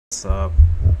what's up?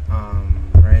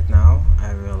 Right now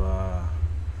I will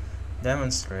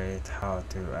demonstrate how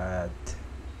to add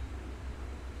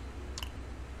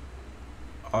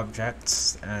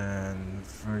objects and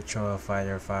Virtua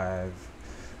Fighter 5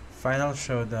 Final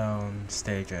Showdown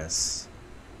stages.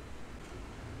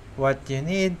 What you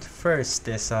need first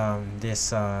is this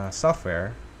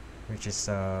software, which is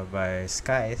by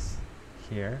Scythe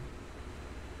here,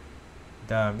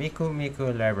 the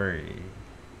MikuMiku library.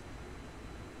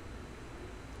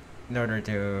 In order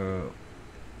to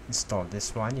install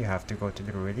this one, you have to go to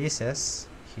the releases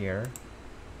here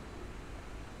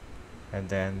and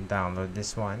then download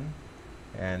this one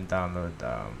and download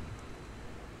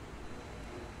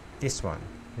this one,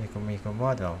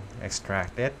 MikuMikuModel.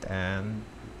 Extract it and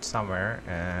somewhere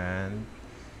and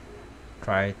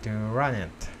try to run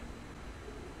it.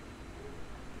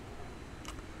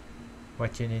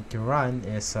 What you need to run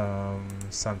is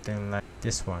something like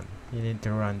this one. You need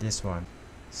to run this one.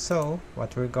 So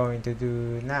what we're going to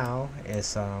do now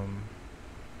is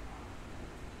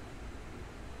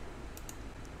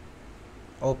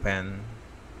open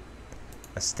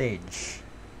a stage,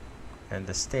 and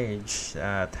the stage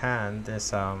at hand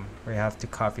is we have to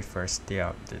copy first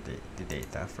the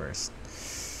data first.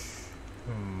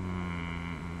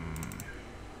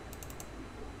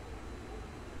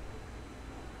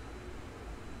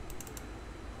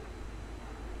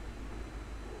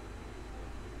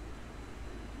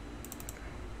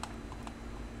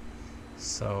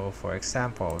 So for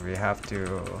example, we have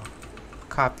to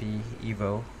copy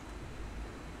Evo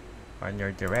on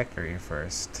your directory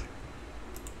first,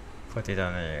 put it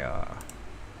on a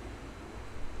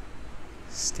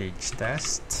stage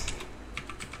test,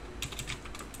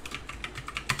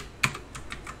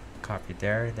 copy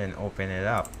there, then open it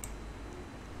up.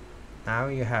 Now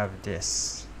you have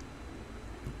this.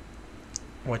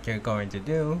 What you're going to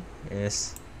do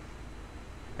is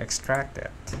extract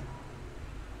it.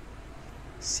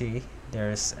 See,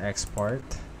 there's export.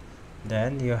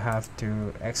 Then you have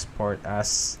to export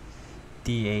as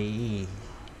DAE.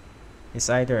 It's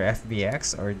either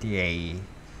FBX or DAE,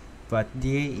 but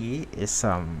DAE is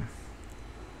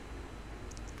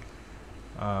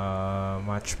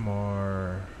much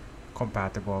more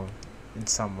compatible in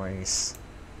some ways.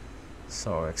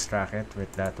 So extract it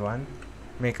with that one.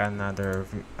 Make another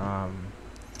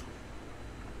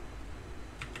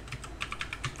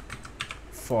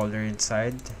folder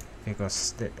inside,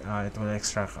 because it will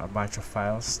extract a bunch of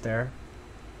files there.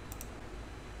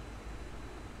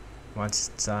 Once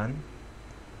it's done,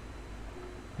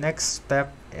 next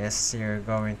step is you're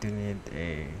going to need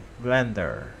a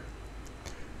Blender.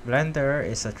 Blender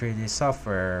is a 3D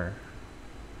software,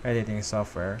 editing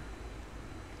software,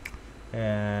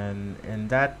 and in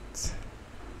that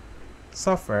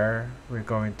software we're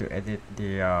going to edit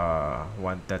the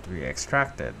one that we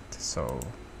extracted. So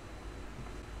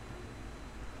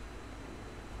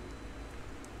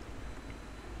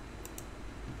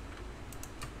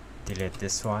delete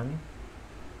this one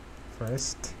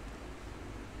first,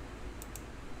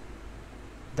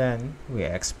 then we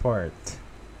export.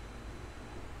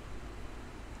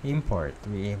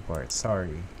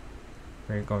 Sorry,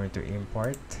 we're going to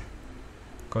import.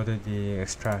 Go to the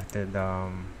extracted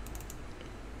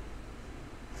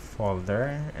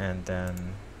folder, and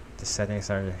then the settings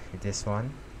are this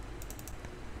one,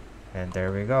 and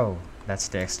there we go. That's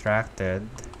the extracted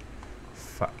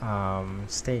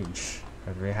stage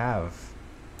that we have.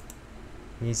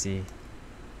 Easy,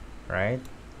 right?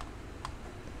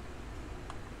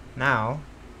 Now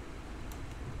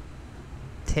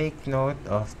take note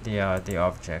of the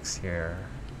objects here.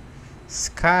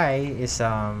 Sky is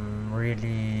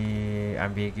really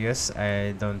ambiguous.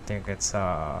 I don't think it's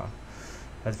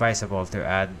advisable to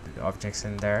add objects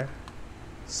in there.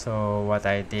 So what's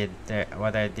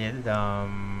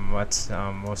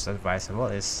most advisable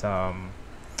is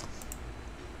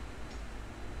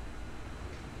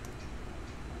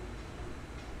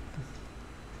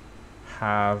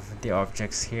have the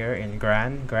objects here in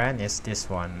Gran. Gran is this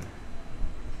one.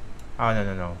 Oh,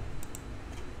 no.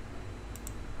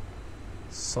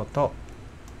 Soto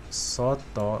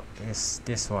is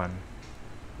this one.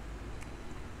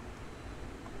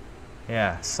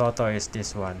 Yeah, Soto is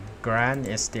this one. Gran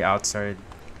is the outside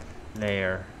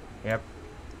layer. Yep.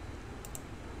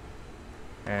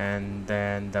 And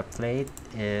then the plate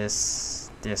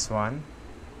is this one.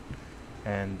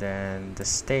 And then the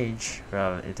stage,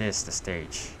 well, it is the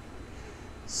stage.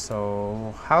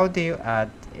 So how do you add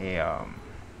a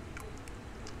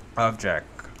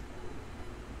object?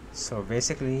 So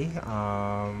basically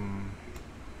I'm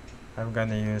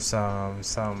gonna use some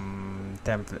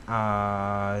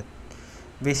template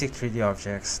basic 3D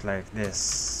objects like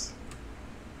this.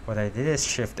 What I did is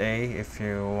Shift A if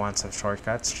you want some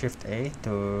shortcuts. Shift A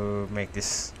to make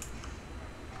this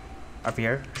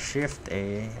appear. Shift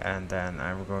A, and then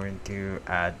I'm going to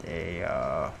add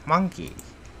a monkey.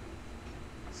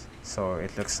 So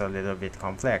it looks a little bit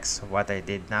complex. What I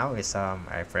did now is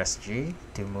I press G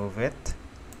to move it,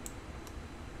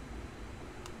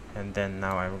 and then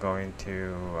now I'm going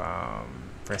to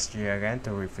press G again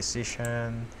to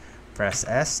reposition, press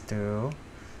S to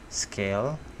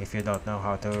scale if you don't know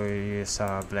how to use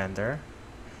Blender,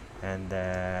 and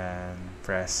then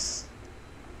press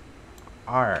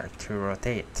R to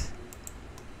rotate.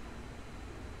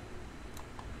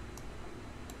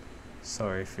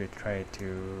 So if you try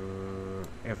to,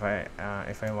 if I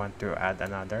want to add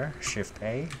another, Shift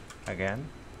A again,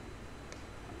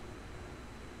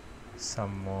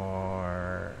 some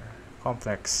more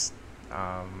complex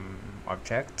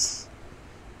objects.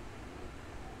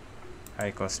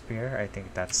 Icosphere, I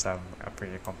think that's a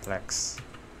pretty complex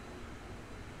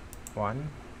one.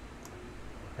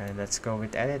 And let's go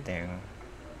with editing.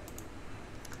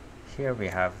 Here we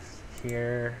have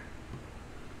here.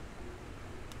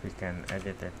 We can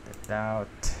edit it out,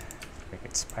 make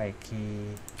it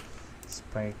spiky,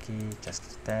 just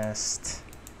to test.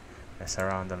 Mess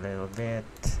around a little bit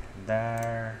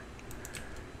there,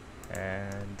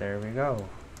 and there we go.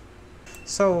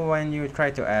 So when you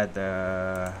try to add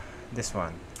this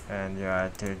one, and you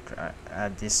have to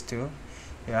add these two,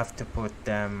 you have to put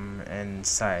them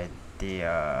inside the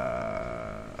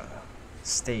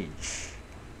stage.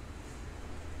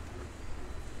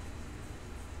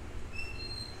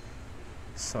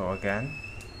 So again,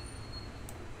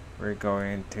 we're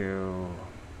going to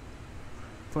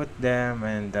put them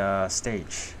in the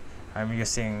stage. I'm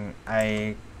using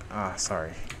I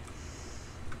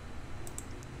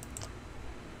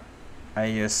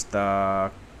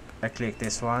click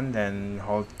this one, then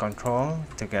hold Control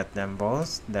to get them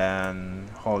both, then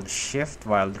hold Shift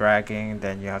while dragging,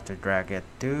 then you have to drag it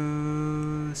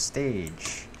to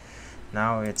stage.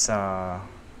 Now it's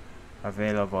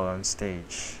available on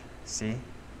stage. See?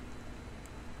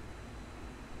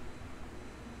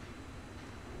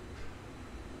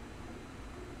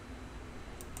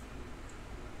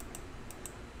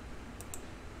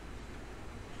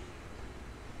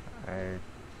 I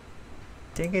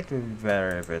think it would be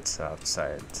better if it's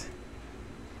outside.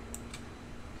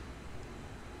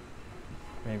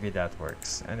 Maybe that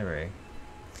works. Anyway,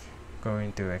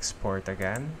 going to export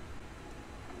again.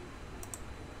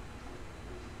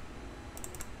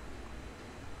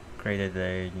 Created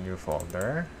a new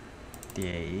folder,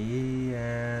 DAE,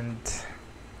 and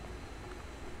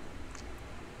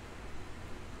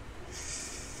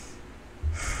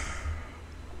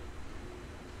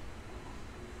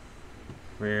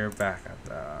we're back at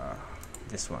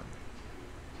this one,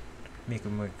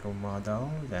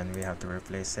 MikuMikuModel. Then we have to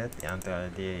replace it under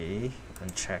DAE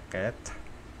and check it,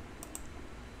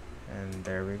 and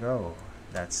there we go.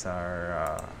 That's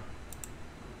our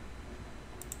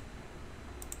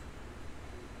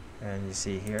and you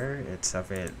see here it's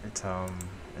apparent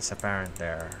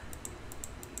there.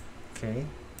 Okay,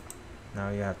 now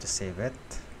you have to save it.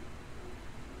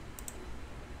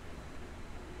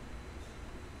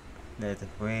 Let it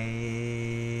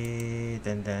wait,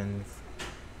 and then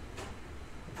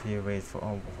if you wait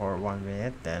for 1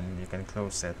 minute, then you can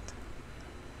close it.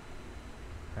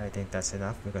 I think that's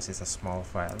enough because it's a small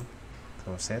file.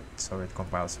 Close it so it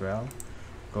compiles well.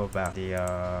 Go back to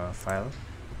the file,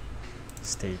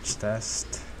 stage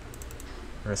test,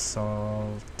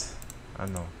 result,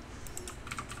 no,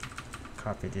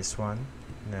 copy this one.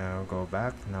 Now go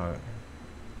back. Now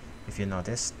if you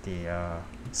notice, the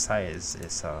size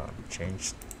is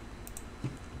changed,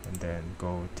 and then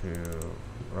go to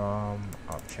ROM,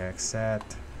 object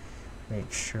set,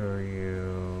 make sure you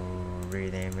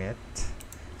rename it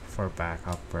for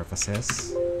backup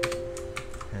purposes,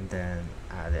 and then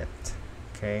add it.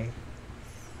 Okay,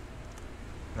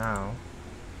 now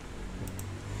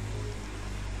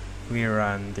we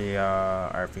run the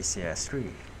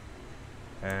RPCS3,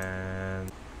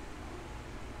 and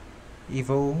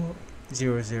Evo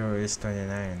 00 is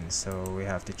 29, so we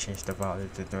have to change the value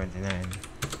to 29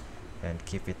 and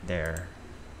keep it there.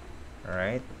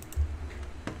 Alright,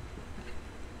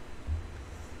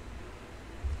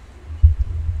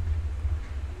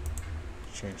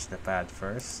 change the pad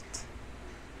first.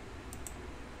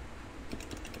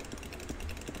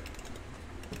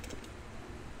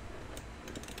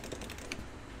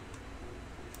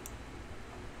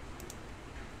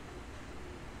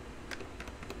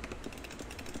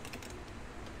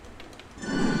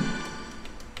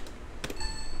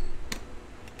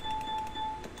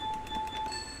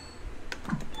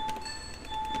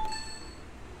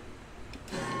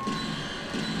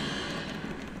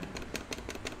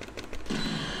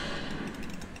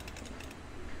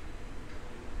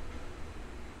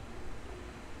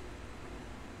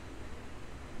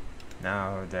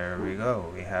 Now there we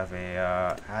go, we have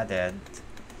a added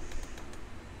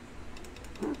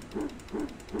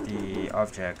the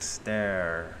objects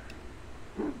there.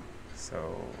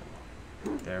 So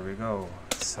there we go.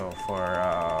 So for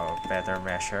better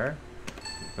measure,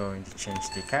 I'm going to change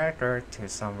the character to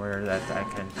somewhere that I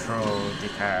can throw the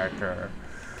character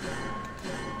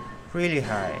really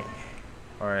high,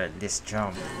 or at least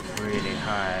jump really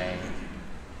high.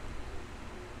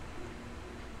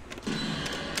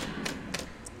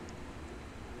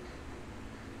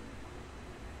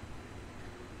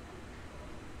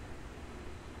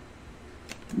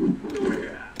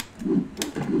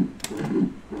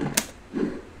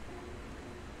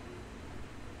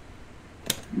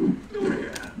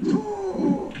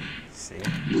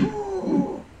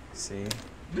 See?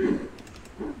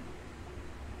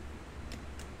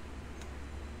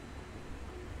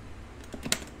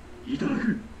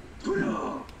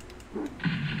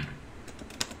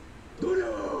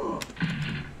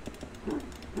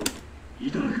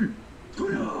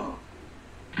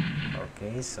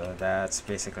 Okay, so that's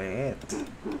basically it.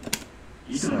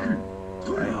 So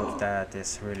I hope that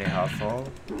is really helpful,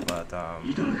 but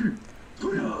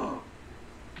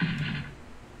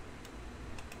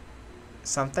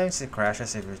sometimes it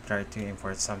crashes if you try to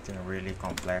import something really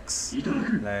complex.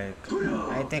 Like,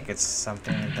 I think it's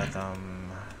something that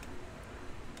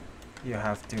you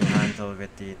have to handle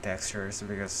with the textures,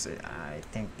 because I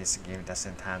think this game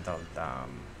doesn't handle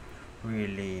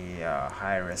really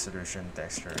high resolution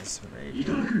textures, maybe.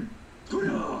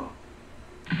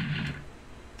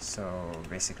 So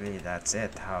basically that's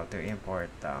it, how to import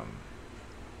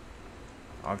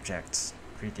objects,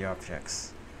 3D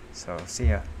objects. So see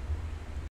ya.